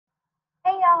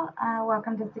y'all.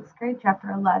 Welcome to 6th grade,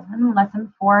 chapter 11,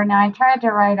 lesson 4. Now, I tried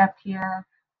to write up here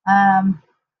how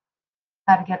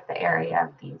to get the area of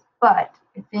these, but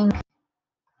I think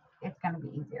it's going to be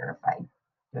easier if I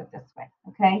do it this way,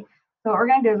 okay? So what we're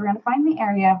going to do is we're going to find the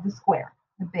area of the square,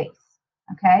 the base,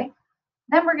 okay?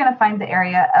 Then we're going to find the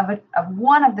area of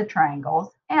one of the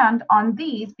triangles, and on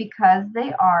these, because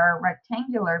they are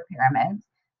rectangular pyramids,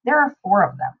 there are 4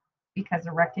 of them, because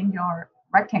a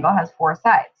rectangle has 4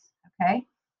 sides. Okay,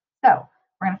 so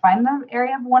we're going to find the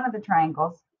area of one of the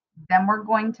triangles, then we're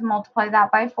going to multiply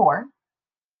that by 4.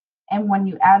 And when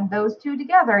you add those two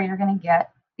together, you're going to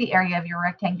get the area of your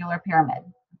rectangular pyramid.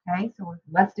 Okay, so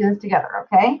let's do this together.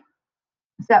 Okay,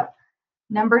 so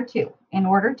number 2, in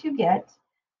order to get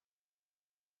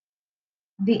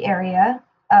the area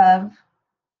of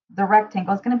the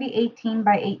rectangle, is going to be 18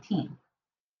 by 18.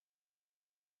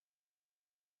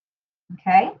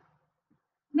 Okay,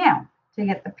 now to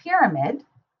get the pyramid,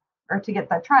 or to get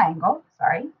the triangle,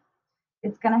 sorry,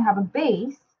 it's going to have a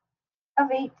base of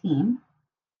 18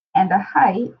 and a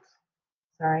height,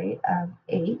 of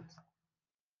 8.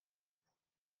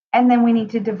 And then we need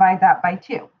to divide that by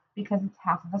 2 because it's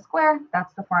half of a square.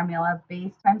 That's the formula,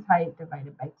 base times height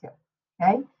divided by 2.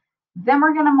 Okay, then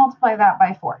we're going to multiply that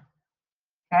by 4.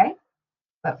 Okay,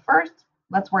 but first,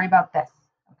 let's worry about this.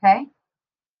 Okay,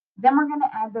 then we're going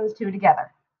to add those two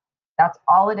together. That's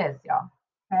all it is, y'all.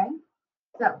 Okay,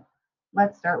 so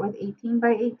let's start with 18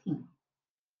 by 18.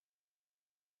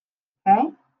 Okay,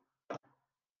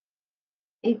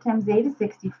 8 times 8 is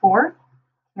 64.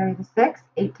 Carry the 6.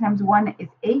 8 times 1 is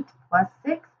 8, plus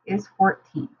 6 is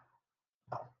 14.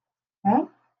 Okay,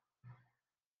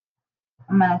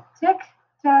 I'm going to tick,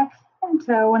 tack, and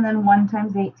toe, and then 1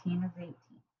 times 18 is 18.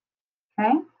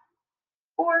 Okay,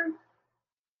 4,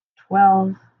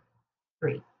 12,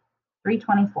 3.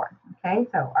 324. Okay,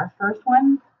 so our first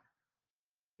one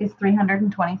is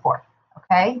 324.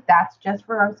 Okay, that's just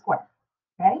for our square.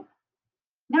 Okay,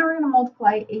 now we're going to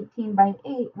multiply 18 by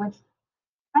 8, which,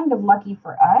 kind of lucky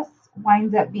for us,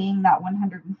 winds up being that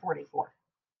 144.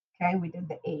 Okay, we did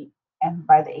the 8 and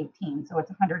by the 18, so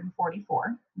it's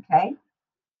 144. Okay,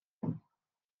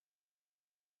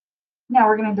 now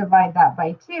we're going to divide that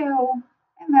by 2,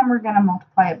 and then we're going to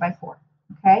multiply it by 4.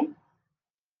 Okay,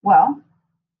 well,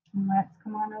 let's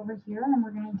come on over here and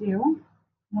we're going to do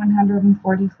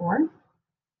 144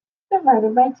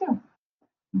 divided by 2.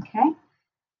 Okay,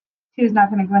 2 is not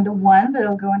going to go into 1, but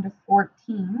it'll go into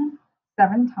 14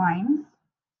 7 times.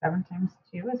 7 times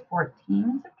 2 is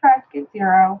 14. Subtract, get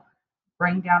 0.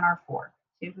 Bring down our 4.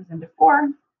 2 goes into 4.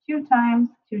 2 times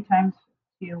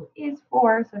 2 is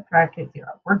 4. Subtract, get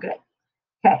 0. We're good.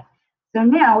 Okay, so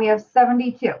now we have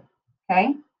 72.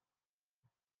 Okay,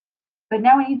 but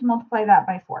now we need to multiply that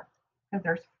by 4 because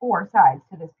there's 4 sides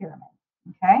to this pyramid.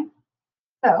 Okay,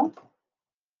 so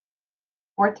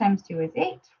 4 times 2 is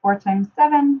 8. 4 times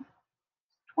 7 is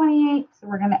 28. So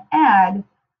we're going to add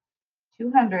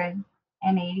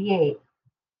 288.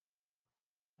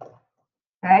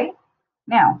 Okay,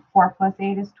 now 4 plus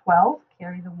 8 is 12.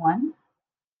 Carry the 1.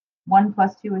 1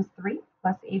 plus 2 is 3.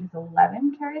 Plus 8 is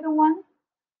 11. Carry the 1.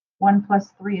 1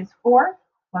 plus 3 is 4.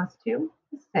 Plus 2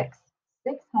 is 6.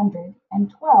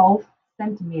 612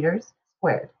 centimeters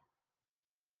squared.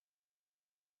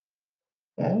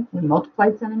 Okay, we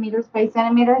multiplied centimeters by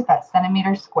centimeters. That's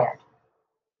centimeters squared.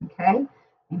 Okay,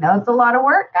 you know it's a lot of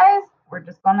work, guys. We're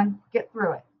just going to get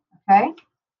through it. Okay,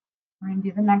 we're going to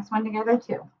do the next one together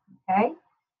too. Okay,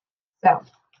 so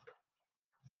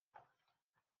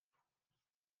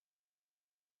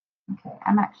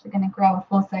I'm actually going to grab a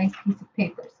full-size piece of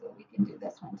paper so we can do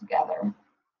this one together.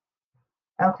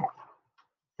 Okay,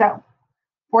 so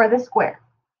for the square,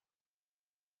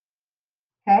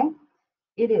 okay,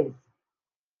 it is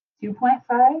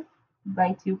 2.5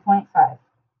 by 2.5.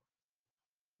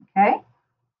 Okay,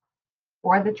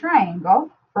 for the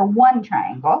triangle, for one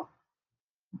triangle,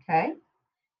 okay,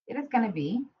 it is going to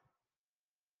be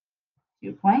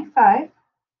 2.5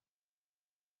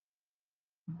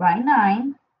 by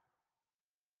 9.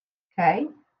 Okay,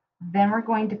 then we're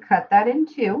going to cut that in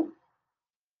 2.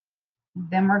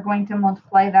 Then we're going to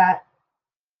multiply that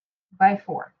by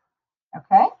 4.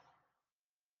 Okay, all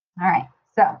right,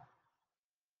 so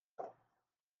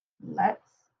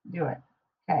let's do it.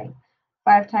 Okay,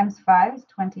 5 times 5 is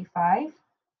 25.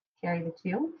 Carry the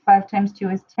 2. 5 times 2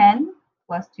 is 10.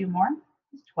 Plus 2 more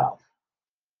is 12.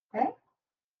 Okay,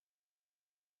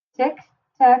 tick,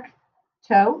 tack,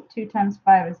 toe. 2 times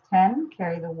 5 is 10.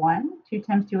 Carry the 1. 2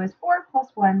 times 2 is 4. Plus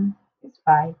 1 is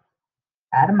 5.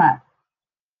 Add them up.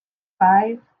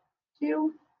 5,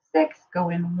 2, 6. Go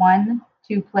in 1,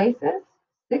 2 places.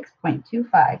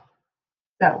 6.25.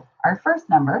 So our first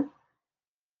number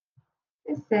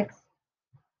is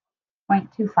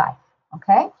 6.25,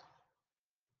 okay?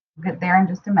 We'll get there in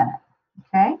just a minute,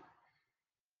 okay?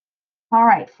 All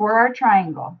right, for our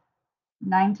triangle,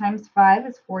 9 times 5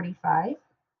 is 45.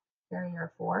 Carry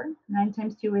our 4. 9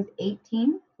 times 2 is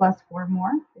 18, plus 4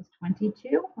 more is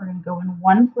 22. We're going to go in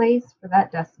one place for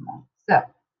that decimal. So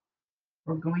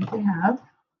we're going to have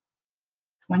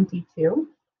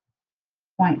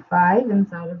 22.5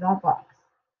 inside of that box.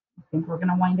 I think we're going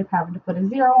to wind up having to put a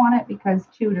 0 on it because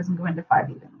 2 doesn't go into 5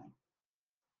 evenly.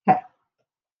 Okay,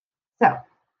 so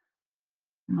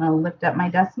I'm going to lift up my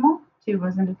decimal. 2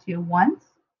 goes into 2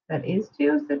 once. That is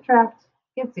 2. Subtract,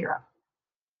 get 0.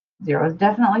 0 is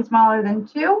definitely smaller than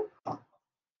 2.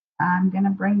 I'm going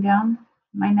to bring down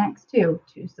my next 2.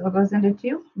 2 still goes into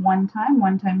 2 one time.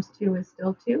 1 times 2 is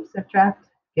still 2. Subtract,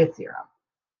 get 0.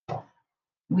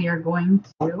 We are going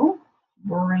to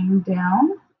bring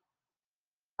down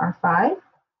our 5.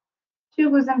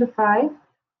 2 goes into 5.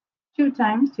 2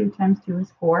 times 2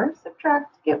 is 4.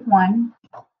 Subtract, get 1.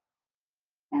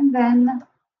 And then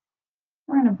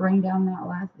we're going to bring down that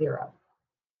last 0.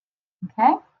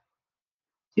 Okay?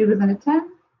 2 goes into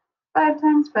 10. 5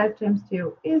 times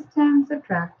 2 is 10.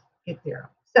 Subtract, get 0.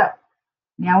 So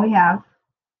now we have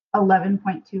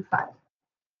 11.25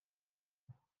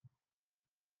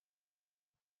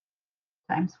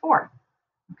 times 4.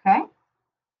 Okay?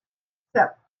 So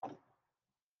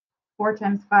 4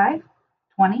 times 5,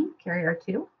 20. Carry our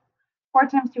 2. 4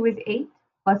 times 2 is 8.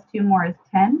 Plus 2 more is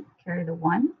 10. Carry the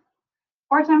 1.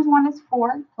 4 times 1 is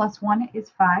 4. Plus 1 is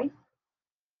 5.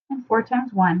 And 4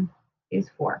 times 1 is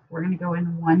 4. We're going to go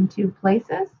in 1, 2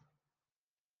 places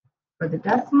for the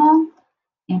decimal.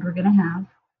 And we're going to have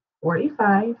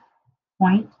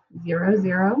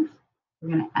 45.00. We're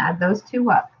going to add those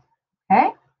two up.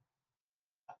 Okay?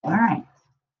 All right.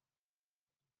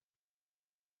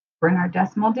 Bring our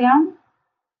decimal down.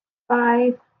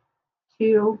 5,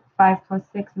 2, 5 plus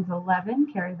 6 is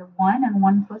 11. Carry the 1, and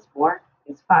 1 plus 4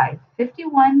 is 5.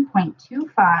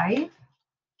 51.25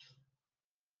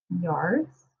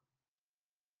 yards.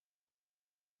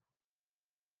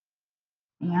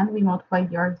 And we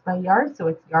multiplied yards by yards, so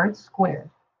it's yards squared.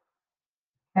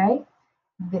 Okay?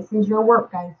 This is your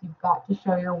work, guys. You've got to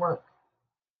show your work.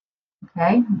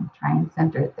 Okay? I'm going to try and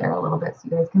center it there a little bit so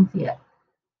you guys can see it.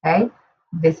 Okay?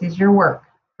 This is your work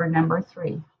for number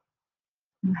 3.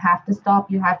 You have to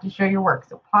stop. You have to show your work.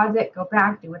 So pause it, go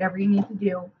back, do whatever you need to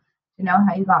do to know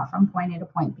how you got from point A to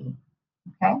point B.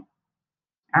 Okay?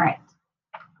 All right.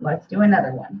 Let's do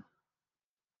another one.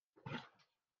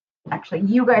 Actually,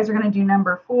 you guys are going to do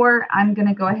number 4. I'm going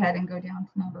to go ahead and go down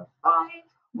to number 5,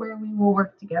 where we will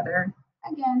work together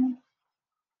again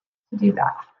to do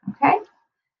that. Okay?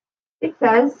 It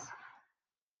says,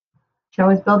 Joe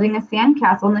is building a sand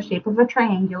castle in the shape of a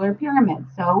triangular pyramid.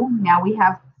 So now we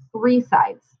have 3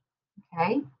 sides.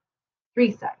 Okay?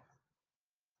 3 sides.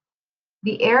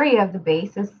 The area of the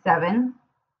base is 7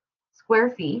 square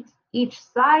feet. Each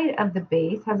side of the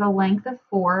base has a length of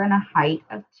 4 and a height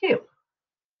of 2.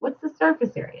 What's the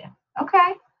surface area?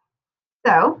 Okay,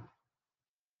 so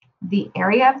the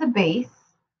area of the base,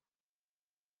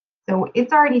 so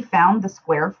it's already found the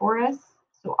square for us.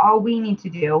 So all we need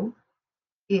to do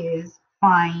is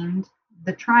find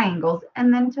the triangles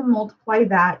and then to multiply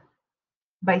that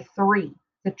by 3,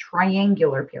 the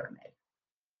triangular pyramid.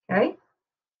 Okay,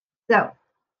 so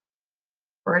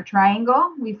for a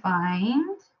triangle, we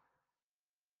find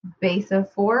base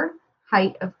of 4,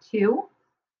 height of 2.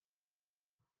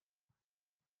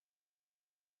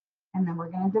 And then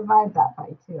we're going to divide that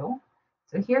by 2.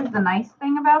 So here's the nice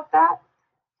thing about that.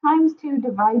 Times 2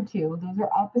 divide 2. Those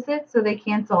are opposites, so they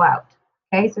cancel out.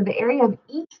 Okay, so the area of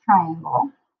each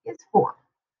triangle is 4.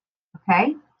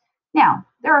 Okay, now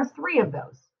there are 3 of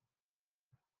those.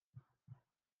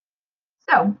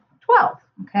 So 12.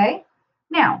 Okay,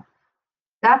 now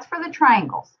that's for the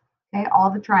triangles. Okay, all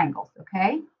the triangles.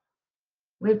 Okay,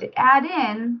 we have to add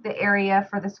in the area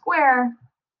for the square,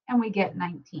 and we get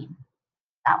 19.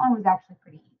 That one was actually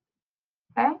pretty easy.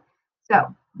 Okay,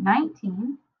 so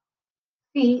 19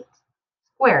 feet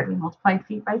squared. We multiplied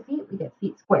feet by feet, we get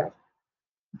feet squared.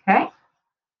 Okay?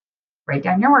 Write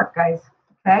down your work, guys.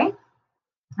 Okay?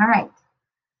 All right.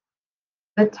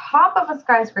 The top of a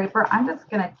skyscraper, I'm just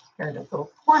going to tear this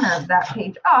little corner of that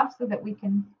page off so that we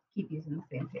can keep using the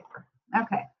same paper.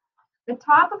 Okay. The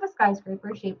top of a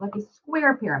skyscraper is shaped like a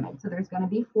square pyramid, so there's going to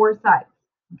be 4 sides.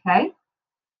 Okay?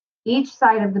 Each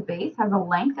side of the base has a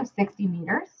length of 60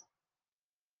 meters,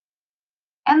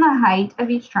 and the height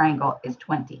of each triangle is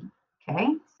 20.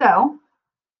 Okay? So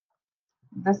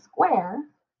the square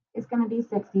is going to be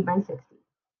 60 by 60.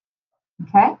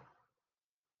 Okay?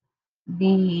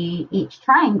 each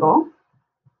triangle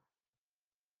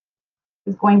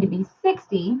is going to be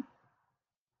 60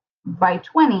 by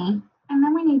 20, and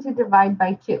then we need to divide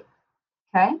by 2,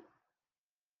 okay?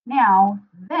 Now,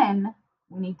 then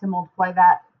we need to multiply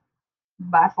that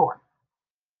by 4,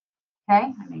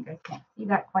 okay? I think I can't see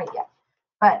that quite yet,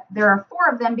 but there are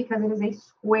 4 of them because it is a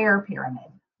square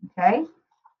pyramid, okay?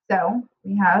 So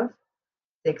we have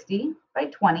 60 by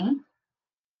 20,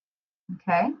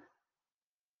 okay?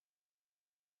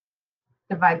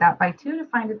 Divide that by 2 to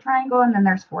find a triangle, and then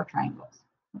there's 4 triangles,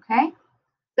 okay?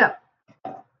 So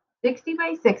 60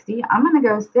 by 60, I'm going to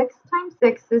go 6 times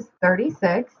 6 is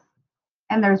 36,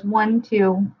 and there's 1,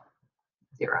 2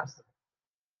 zeros.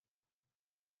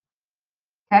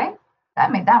 Okay,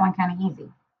 that made that one kind of easy.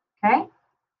 Okay,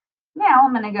 now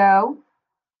I'm going to go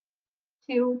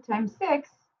 2 times 6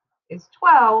 is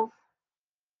 12,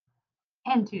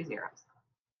 and 2 zeros.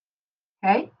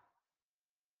 Okay,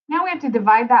 now we have to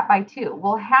divide that by 2.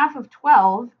 Well, half of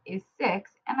 12 is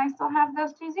 6, and I still have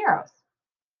those 2 zeros.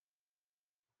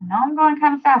 Now I'm going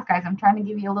kind of fast, guys. I'm trying to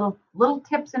give you a little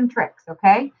tips and tricks,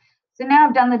 okay? So now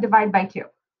I've done the divide by 2.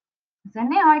 So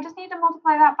now I just need to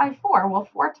multiply that by 4. Well,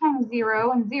 4 times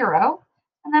 0 and 0,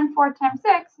 and then 4 times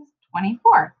 6 is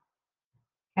 24.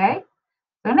 Okay,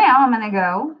 so now I'm going to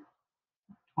go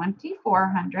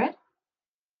 2,400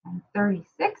 and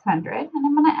 3,600, and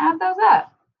I'm going to add those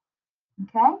up.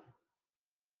 Okay.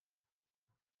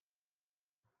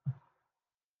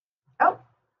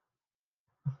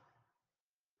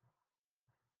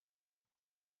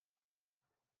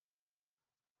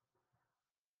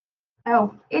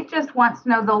 Oh, it just wants to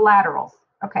know the laterals.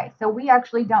 Okay, so we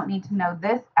actually don't need to know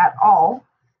this at all,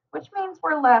 which means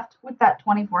we're left with that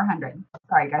 2,400.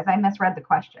 Sorry, guys, I misread the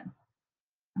question.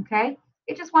 Okay,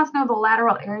 it just wants to know the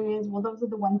lateral areas. Well, those are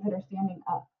the ones that are standing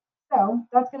up. So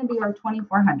that's going to be our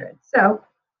 2,400. So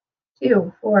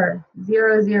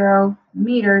 2,400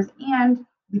 meters, and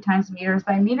we times meters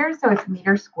by meters, so it's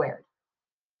meters squared.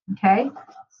 Okay,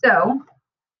 so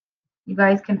you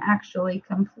guys can actually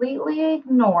completely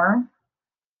ignore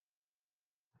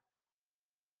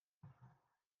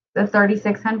the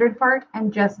 3,600 part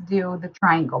and just do the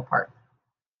triangle part.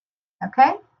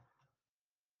 Okay,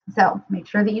 so make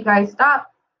sure that you guys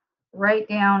stop, write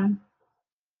down.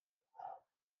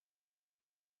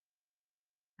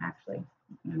 Actually,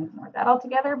 I'm going to ignore that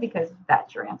altogether because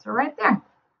that's your answer right there.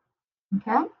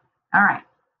 Okay, all right.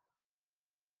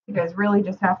 You guys really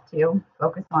just have to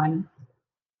focus on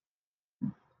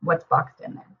what's boxed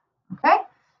in there. Okay,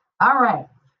 all right.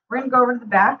 We're going to go over to the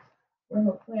back where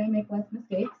hopefully I make less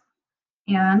mistakes.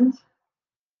 And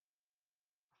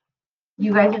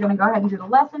you guys are going to go ahead and do the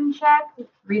lesson check,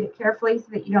 read it carefully so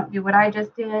that you don't do what I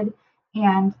just did.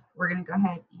 And we're going to go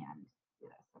ahead and do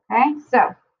this. Okay,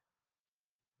 so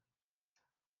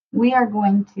we are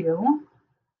going to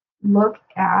look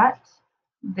at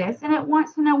this, and it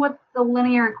wants to know what the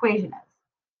linear equation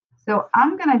is. So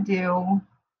I'm going to do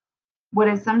what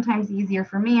is sometimes easier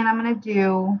for me, and I'm going to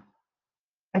do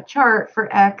a chart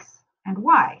for X and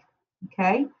Y.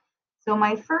 Okay, so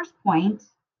my first point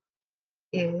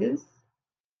is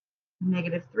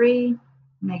 -3,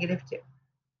 -2.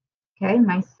 Okay,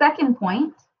 my second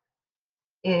point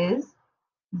is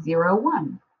 0,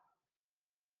 1.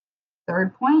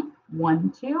 Third point,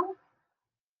 1, 2.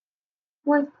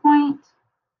 Fourth point,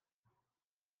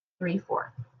 3,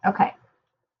 4. Okay,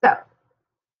 so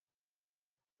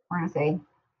we're going to say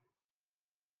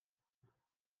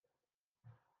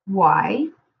y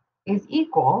is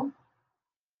equal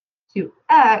to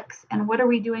x, and what are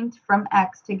we doing from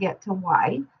x to get to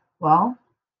y? Well,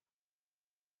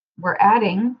 we're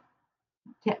adding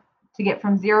to get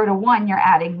from 0 to 1, you're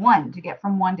adding 1. To get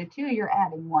from 1 to 2, you're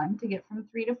adding 1. To get from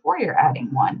 3 to 4, you're adding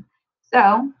 1.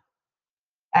 So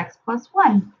x plus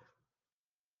 1.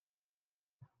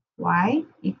 Y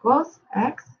equals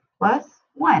x plus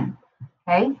 1.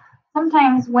 Okay.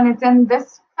 Sometimes when it's in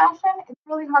this fashion, it's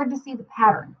really hard to see the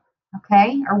pattern,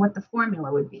 okay, or what the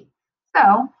formula would be.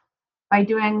 So by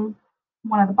doing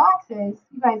one of the boxes,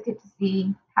 you guys get to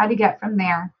see how to get from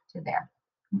there to there,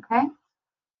 okay?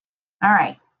 All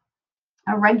right.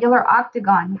 A regular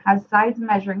octagon has sides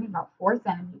measuring about 4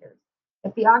 centimeters.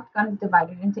 If the octagon is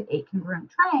divided into 8 congruent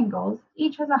triangles,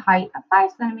 each has a height of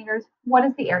 5 centimeters, what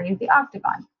is the area of the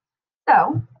octagon?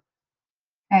 So,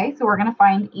 okay, so we're going to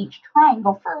find each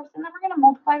triangle first, and then we're going to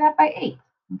multiply that by 8.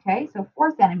 Okay, so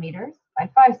 4 centimeters by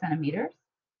 5 centimeters.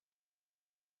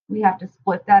 We have to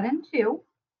split that in 2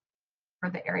 for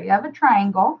the area of a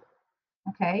triangle.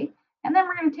 Okay, and then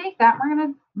we're going to take that and we're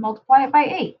going to multiply it by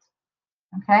 8.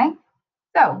 Okay,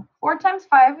 so 4 times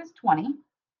 5 is 20.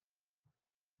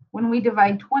 When we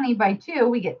divide 20 by 2,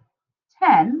 we get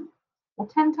 10. Well,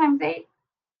 10 times 8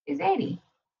 is 80.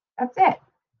 That's it.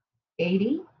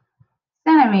 80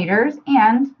 centimeters,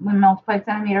 and we multiplied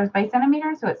centimeters by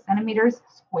centimeters, so it's centimeters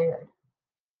squared.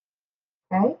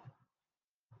 Okay?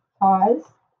 Pause.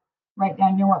 Write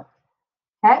down your work.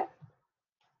 Okay?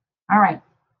 All right.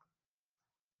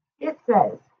 It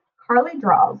says, Carly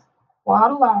draws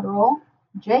quadrilateral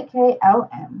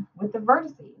JKLM with the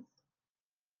vertices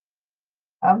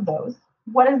of those.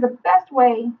 What is the best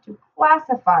way to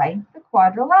classify the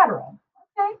quadrilateral?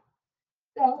 Okay,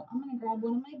 so I'm going to grab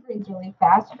one of my grids really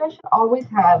fast. You guys should always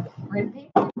have grid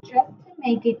paper just to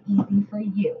make it easy for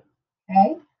you.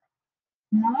 Okay,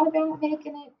 not about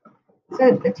making it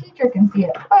so the teacher can see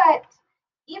it, but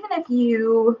even if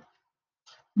you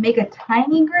make a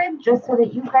tiny grid just so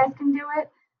that you guys can do it,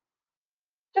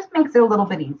 just makes it a little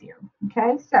bit easier.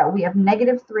 Okay, so we have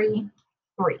 -3,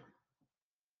 3.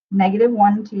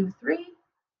 -1, 2, 3.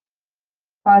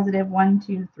 +1,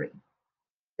 2, 3.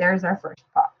 There's our first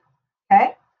pop.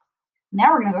 Okay,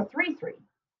 now we're going to go 3, 3.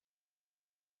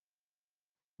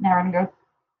 Now we're going to go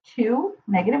 2,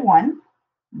 -1,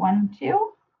 1,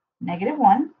 2,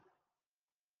 -1,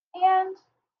 and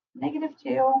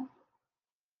 -2,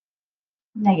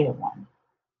 -1.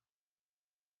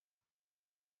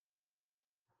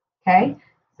 Okay,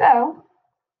 so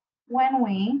when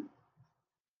we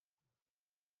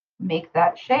make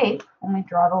that shape, when we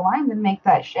draw the lines and make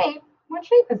that shape, what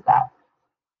shape is that?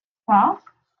 Well,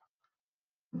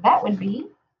 that would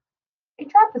be a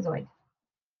trapezoid.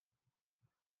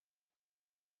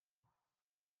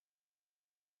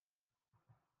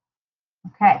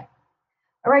 Okay,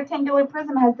 a rectangular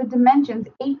prism has the dimensions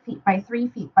 8 feet by 3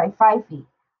 feet by 5 feet.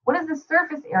 What is the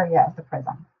surface area of the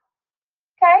prism?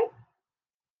 Okay,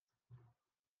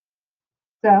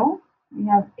 so we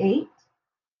have 8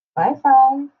 by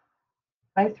 5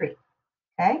 by 3.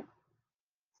 Okay,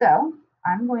 so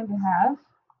I'm going to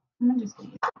just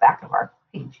use the back of our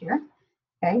page here.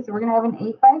 Okay, so we're going to have an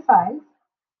 8 by 5,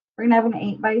 we're going to have an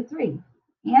 8 by 3,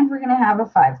 and we're going to have a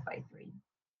 5 by 3.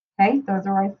 Okay, those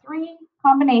are our 3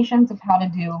 combinations of how to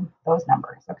do those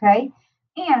numbers. Okay,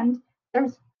 and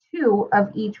there's 2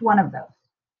 of each one of those.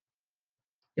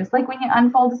 Just like when you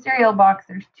unfold a cereal box,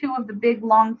 there's 2 of the big,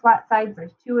 long, flat sides,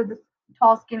 there's 2 of the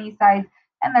tall, skinny sides,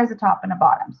 and there's a top and a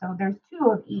bottom. So there's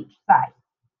 2 of each side.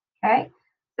 Okay,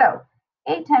 so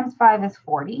 8 times 5 is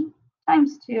 40,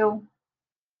 times 2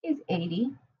 is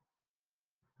 80.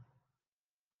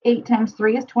 8 times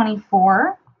 3 is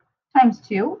 24, times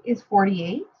 2 is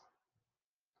 48.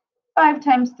 5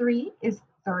 times 3 is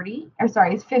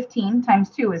 15, times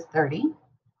 2 is 30.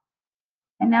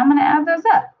 And now I'm going to add those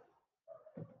up.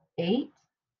 8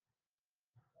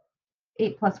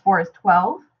 plus 4 is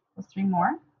 12, plus 3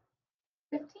 more,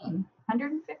 15,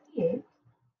 158.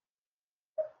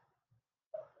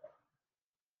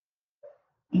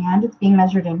 And it's being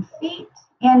measured in feet,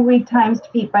 and we times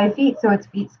feet by feet, so it's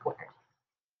feet squared.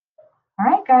 All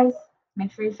right, guys,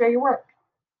 make sure you show your work.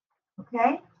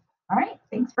 Okay? All right,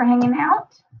 thanks for hanging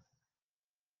out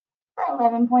for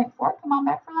 11.4. Come on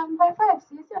back for 11.5.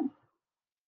 See you soon.